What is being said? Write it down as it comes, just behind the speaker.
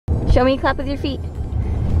Show me clap with your feet.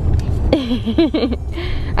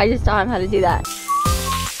 I just taught him how to do that.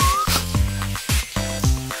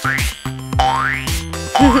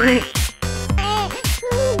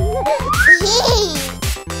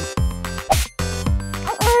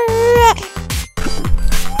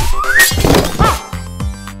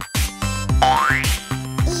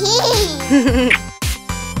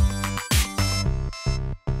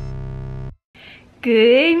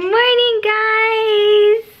 Good morning,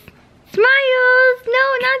 guys. Smiles. No,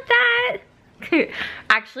 not that.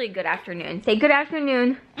 Actually, good afternoon. Say good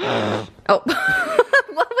afternoon. Oh,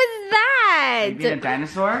 what was that? You being a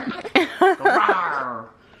dinosaur?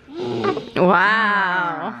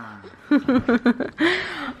 Wow.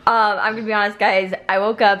 I'm gonna be honest, guys. I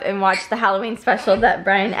woke up and watched the Halloween special that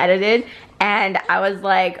Bryan edited, and I was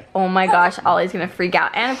like, oh my gosh, Ollie's gonna freak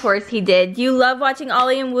out. And of course he did. Do you love watching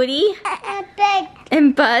Ollie and Woody?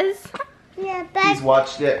 And Buzz? Yeah, Buzz. He's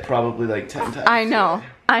watched it probably like 10 times. I know.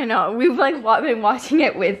 I know. We've like been watching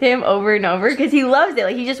it with him over and over because he loves it.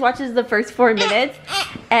 Like, he just watches the first 4 minutes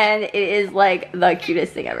and it is like the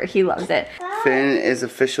cutest thing ever. He loves it. Finn is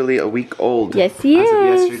officially a week old. Yes, he is.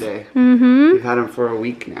 As of yesterday. Mm-hmm. We've had him for a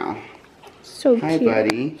week now. So Hi, cute.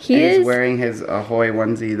 buddy. He is. He's wearing his Ahoy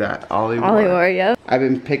onesie that Ollie wore. Ollie wore, yep. I've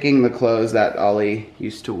been picking the clothes that Ollie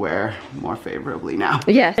used to wear more favorably now.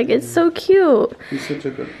 Yes, like it's so cute. He's such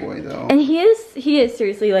a good boy, though. And he is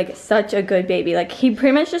seriously like such a good baby. Like, he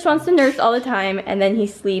pretty much just wants to nurse all the time and then he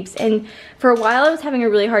sleeps. And for a while I was having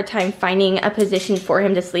a really hard time finding a position for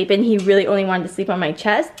him to sleep in. He really only wanted to sleep on my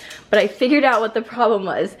chest, but I figured out what the problem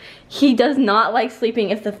was. He does not like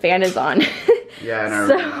sleeping if the fan is on. Yeah, and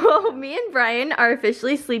so me and Bryan are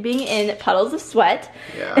officially sleeping in puddles of sweat.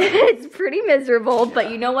 Yeah. It's pretty miserable, but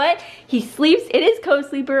you know what? He sleeps in his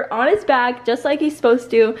co-sleeper on his back just like he's supposed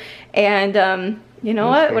to. And you know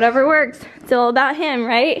what? Whatever works. It's all about him,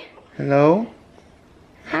 right? Hello?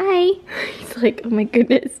 Hi. He's like, oh my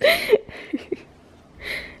goodness.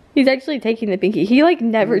 He's actually taking the binky. He like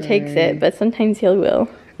never takes it, but sometimes he will.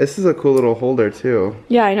 This is a cool little holder, too.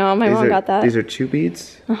 Yeah, I know. My mom got that. These are chew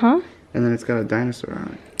beads. Uh-huh. And then it's got a dinosaur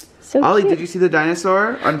on it. So Ollie, cute. did you see the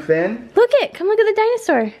dinosaur on Finn? Look it. Come look at the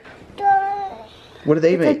dinosaur. What do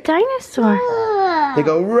they It's a make? dinosaur. They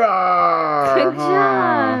go roar. Good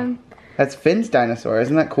job. That's Finn's dinosaur.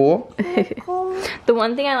 Isn't that cool? The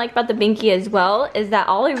one thing I like about the binky as well is that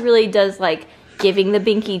Ollie really does like giving the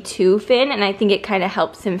binky to Finn, and I think it kind of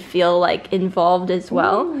helps him feel like involved as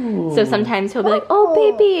well. Ooh. So sometimes he'll be like, oh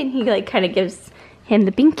baby, and he like kind of gives him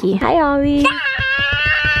the binky. Hi, Ollie.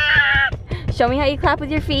 Show me how you clap with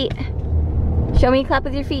your feet. Show me you clap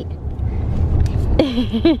with your feet.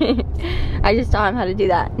 I just taught him how to do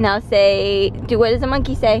that. Now say, what does a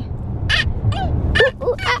monkey say?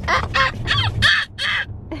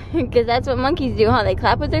 Because that's what monkeys do, huh? They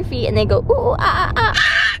clap with their feet and they go ooh, ah, ah,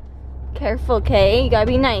 ah. Careful, okay? You gotta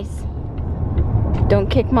be nice. Don't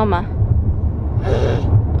kick mama.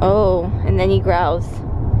 Oh, and then he growls.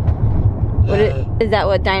 Is that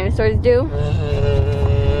what dinosaurs do?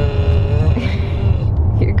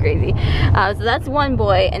 You're crazy. So that's one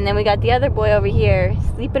boy, and then we got the other boy over here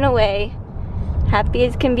sleeping away, happy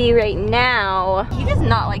as can be right now. He does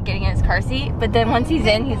not like getting in his car seat, but then once he's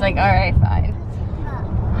in, he's like, all right, fine.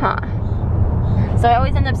 Huh. So I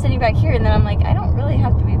always end up sitting back here, and then I'm like, I don't really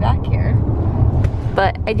have to be back here.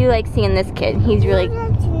 But I do like seeing this kid. He's really.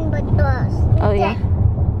 Oh yeah.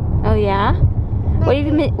 Oh yeah.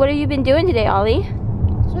 What have you been doing today, Ollie?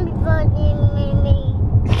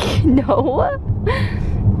 No.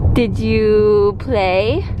 Did you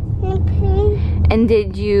play? And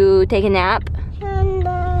did you take a nap?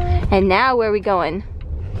 And now where are we going?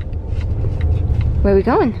 Where are we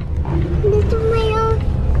going?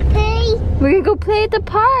 We're gonna go play at the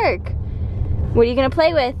park. What are you gonna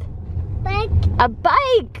play with? Bike. A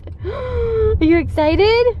bike. Are you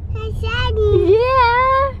excited?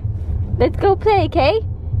 Yeah. Let's go play, okay?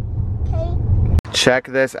 Check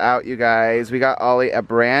this out, you guys. We got Ollie a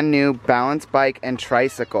brand new balance bike and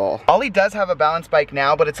tricycle. Ollie does have a balance bike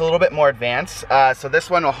now, but it's a little bit more advanced. So this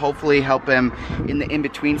one will hopefully help him in the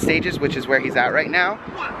in-between stages, which is where he's at right now.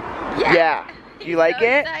 Yeah. Do you like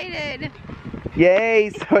it? Excited. Yay,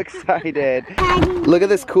 so excited. Look at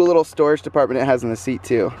this cool little storage department it has in the seat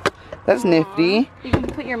too. That's nifty. You can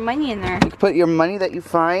put your money in there. You can put your money that you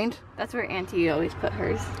find. That's where Auntie always put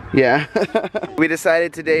hers. Yeah. We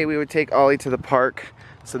decided today we would take Ollie to the park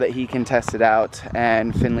so that he can test it out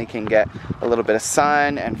and Finley can get a little bit of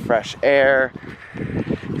sun and fresh air.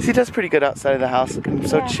 He does pretty good outside of the house. Look at him,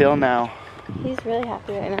 so chill now. He's really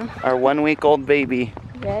happy right now. Our 1 week old baby.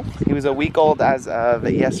 Yes. He was a week old as of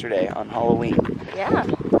yesterday on Halloween. Yeah.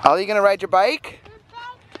 Ollie, you gonna ride your bike?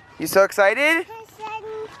 You so excited?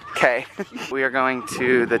 Okay. We are going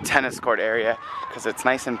to the tennis court area because it's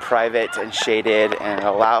nice and private and shaded and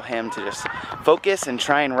it'll allow him to just focus and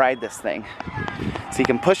try and ride this thing. So you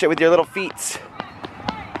can push it with your little feet.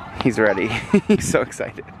 He's ready. He's so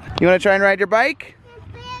excited. You want to try and ride your bike?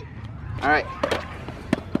 All right.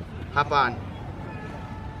 Hop on.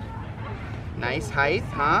 Nice height,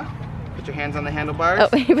 huh? Put your hands on the handlebars.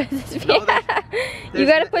 Oh, you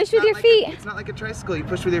gotta push with your feet. It's not like a tricycle. You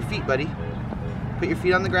push with your feet, buddy. Put your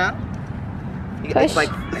feet on the ground. You Push. It's like,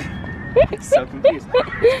 so confused.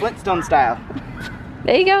 It's Flintstone style.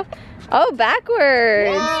 There you go. Oh,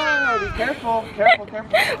 backwards. Whoa, be careful, careful,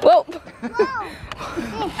 careful. Whoa.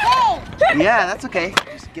 Yeah, that's okay.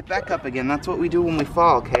 Just get back up again. That's what we do when we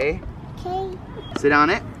fall, okay? Okay. Sit on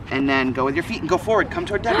it, and then go with your feet and go forward. Come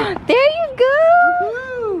toward Debbie. There you go.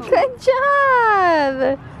 Woo-hoo. Good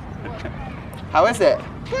job. How is it?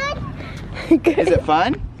 Good. Is it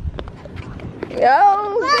fun?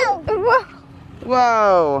 Oh, whoa.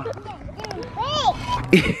 Whoa.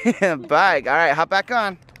 Bike. All right, hop back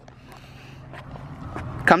on.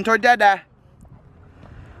 Come toward Dada.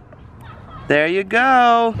 There you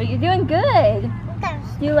go. But you're doing good.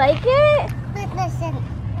 You like it? Listen.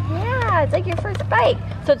 Yeah, it's like your first bike.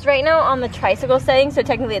 So it's right now on the tricycle setting, so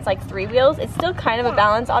technically it's like 3 wheels. It's still kind of a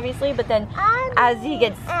balance, obviously, but then as he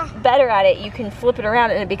gets better at it, you can flip it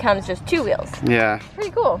around and it becomes just 2 wheels. Yeah.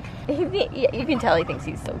 Pretty cool. You can tell he thinks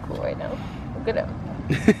he's so cool right now. Look at him.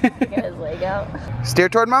 Get his leg out. Steer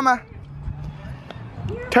toward Mama.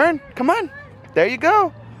 Turn. Come on. There you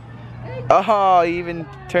go. Oh, he even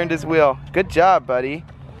turned his wheel. Good job, buddy.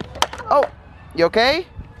 Oh, you okay?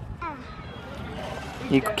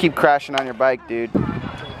 You keep crashing on your bike, dude.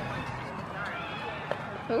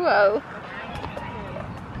 Whoa.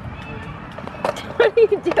 What are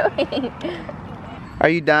you doing? Are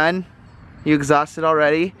you done? You exhausted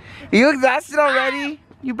already? You exhausted already?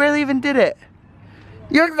 You barely even did it.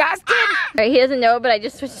 You exhausted? Alright, he doesn't know, but I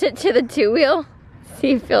just switched it to the 2-wheel.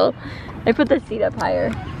 See if he'll... I put the seat up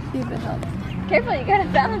higher. See if it helps. Careful, you gotta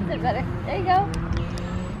balance it better. There you go.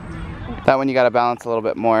 That one you gotta balance a little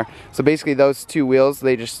bit more. So basically those 2 wheels,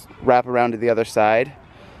 they just wrap around to the other side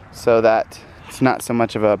so that it's not so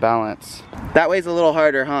much of a balance. That way's a little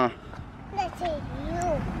harder, huh?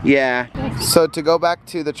 Yeah. So to go back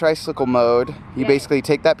to the tricycle mode, you basically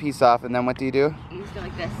take that piece off and then what do? You just go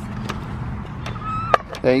like this.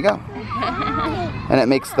 There you go. And it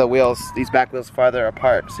makes the wheels, these back wheels farther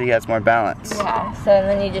apart so he has more balance. Yeah, so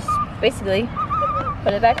then you just basically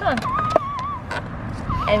put it back on.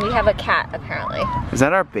 And we have a cat, apparently. Is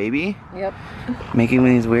that our baby? Yep. Making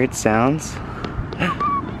these weird sounds?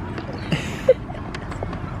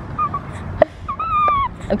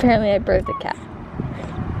 Apparently I birthed a cat.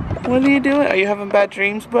 What are you doing? Are you having bad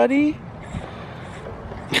dreams, buddy?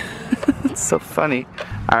 It's so funny.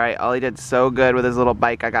 All right, Ollie did so good with his little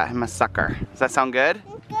bike. I got him a sucker. Does that sound good?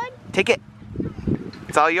 Good. Take it.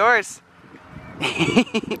 It's all yours. Mama.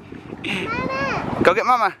 Go get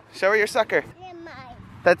Mama. Show her your sucker. Yeah, mine.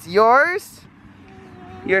 That's yours?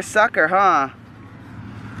 Your sucker, huh?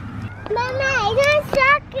 Mama, I got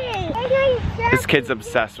sucker. I got sucker. This kid's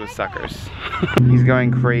obsessed with suckers. He's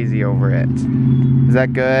going crazy over it. Is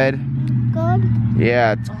that good? Good.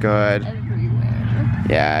 Yeah, it's good. Everywhere.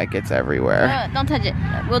 Yeah, it gets everywhere. Don't touch it.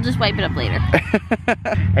 We'll just wipe it up later.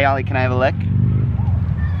 Hey, Ollie, can I have a lick?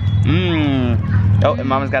 Mmm. Oh, and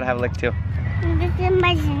Mama's got to have a lick too. This is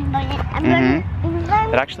my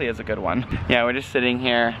It actually is a good one. Yeah, we're just sitting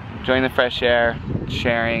here, enjoying the fresh air,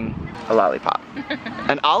 sharing a lollipop.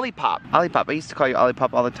 An Ollie-pop. Ollie-pop. I used to call you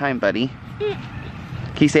Ollie-pop all the time, buddy.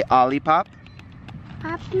 Can you say Ollie-pop?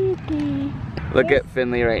 Look at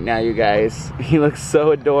Finley right now, you guys. He looks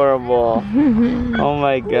so adorable. Oh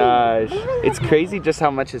my gosh. It's crazy just how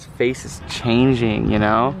much his face is changing, you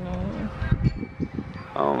know?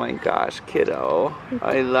 Oh my gosh, kiddo.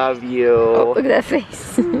 I love you. Oh, look at that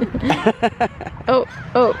face. Oh,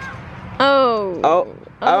 oh, oh. Oh,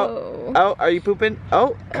 oh, oh, are you pooping?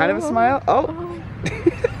 Oh, kind of a smile. Oh.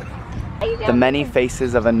 The many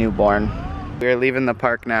faces of a newborn. We're leaving the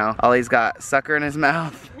park now. Ollie's got sucker in his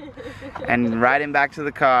mouth and riding back to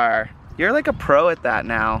the car. You're like a pro at that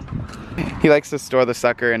now. He likes to store the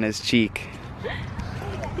sucker in his cheek.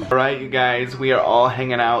 All right, you guys, we are all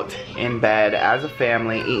hanging out in bed as a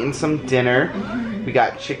family, eating some dinner. We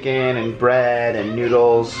got chicken and bread and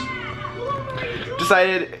noodles.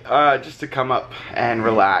 Decided just to come up and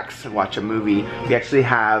relax and watch a movie. We actually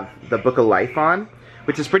have the Book of Life on,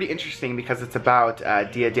 which is pretty interesting because it's about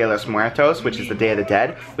Dia de los Muertos, which is the Day of the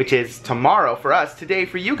Dead, which is tomorrow for us, today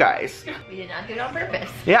for you guys. We did not do it on purpose.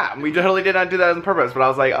 Yeah, we totally did not do that on purpose, but I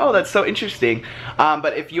was like, oh, that's so interesting.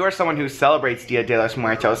 But if you are someone who celebrates Dia de los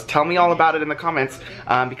Muertos, tell me all about it in the comments,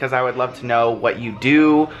 because I would love to know what you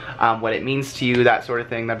do, what it means to you, that sort of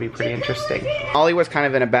thing. That'd be pretty interesting. Ollie was kind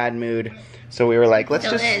of in a bad mood, so we were like, let's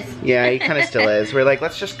Still just... is. Yeah, he kind of still is. We're like,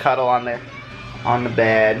 let's just cuddle on the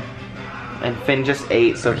bed. And Finn just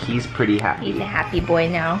ate, so he's pretty happy. He's a happy boy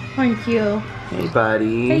now, aren't you? Hey,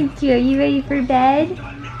 buddy. Thank you. Are you ready for bed?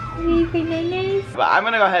 Ready for night? But I'm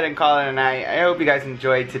gonna go ahead and call it a night. I hope you guys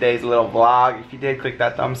enjoyed today's little vlog. If you did, click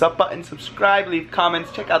that thumbs up button, subscribe, leave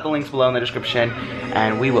comments, check out the links below in the description,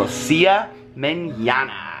 and we will see ya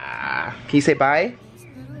mañana. Can you say bye?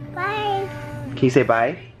 Bye. Can you say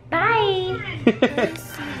bye? Bye.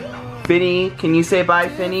 Finny, can you say bye,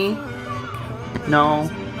 Finny? No?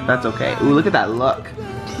 That's okay. Ooh, look at that look.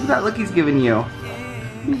 Look at that look he's giving you.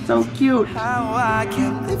 He's so cute. How I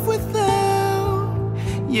can't live without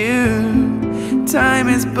you. Time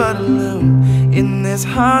is but a loom in this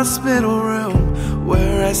hospital room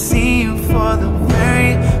where I see you for the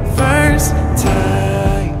very first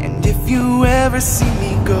time. And if you ever see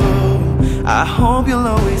me go, I hope you'll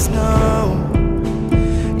always know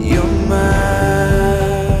you're mine.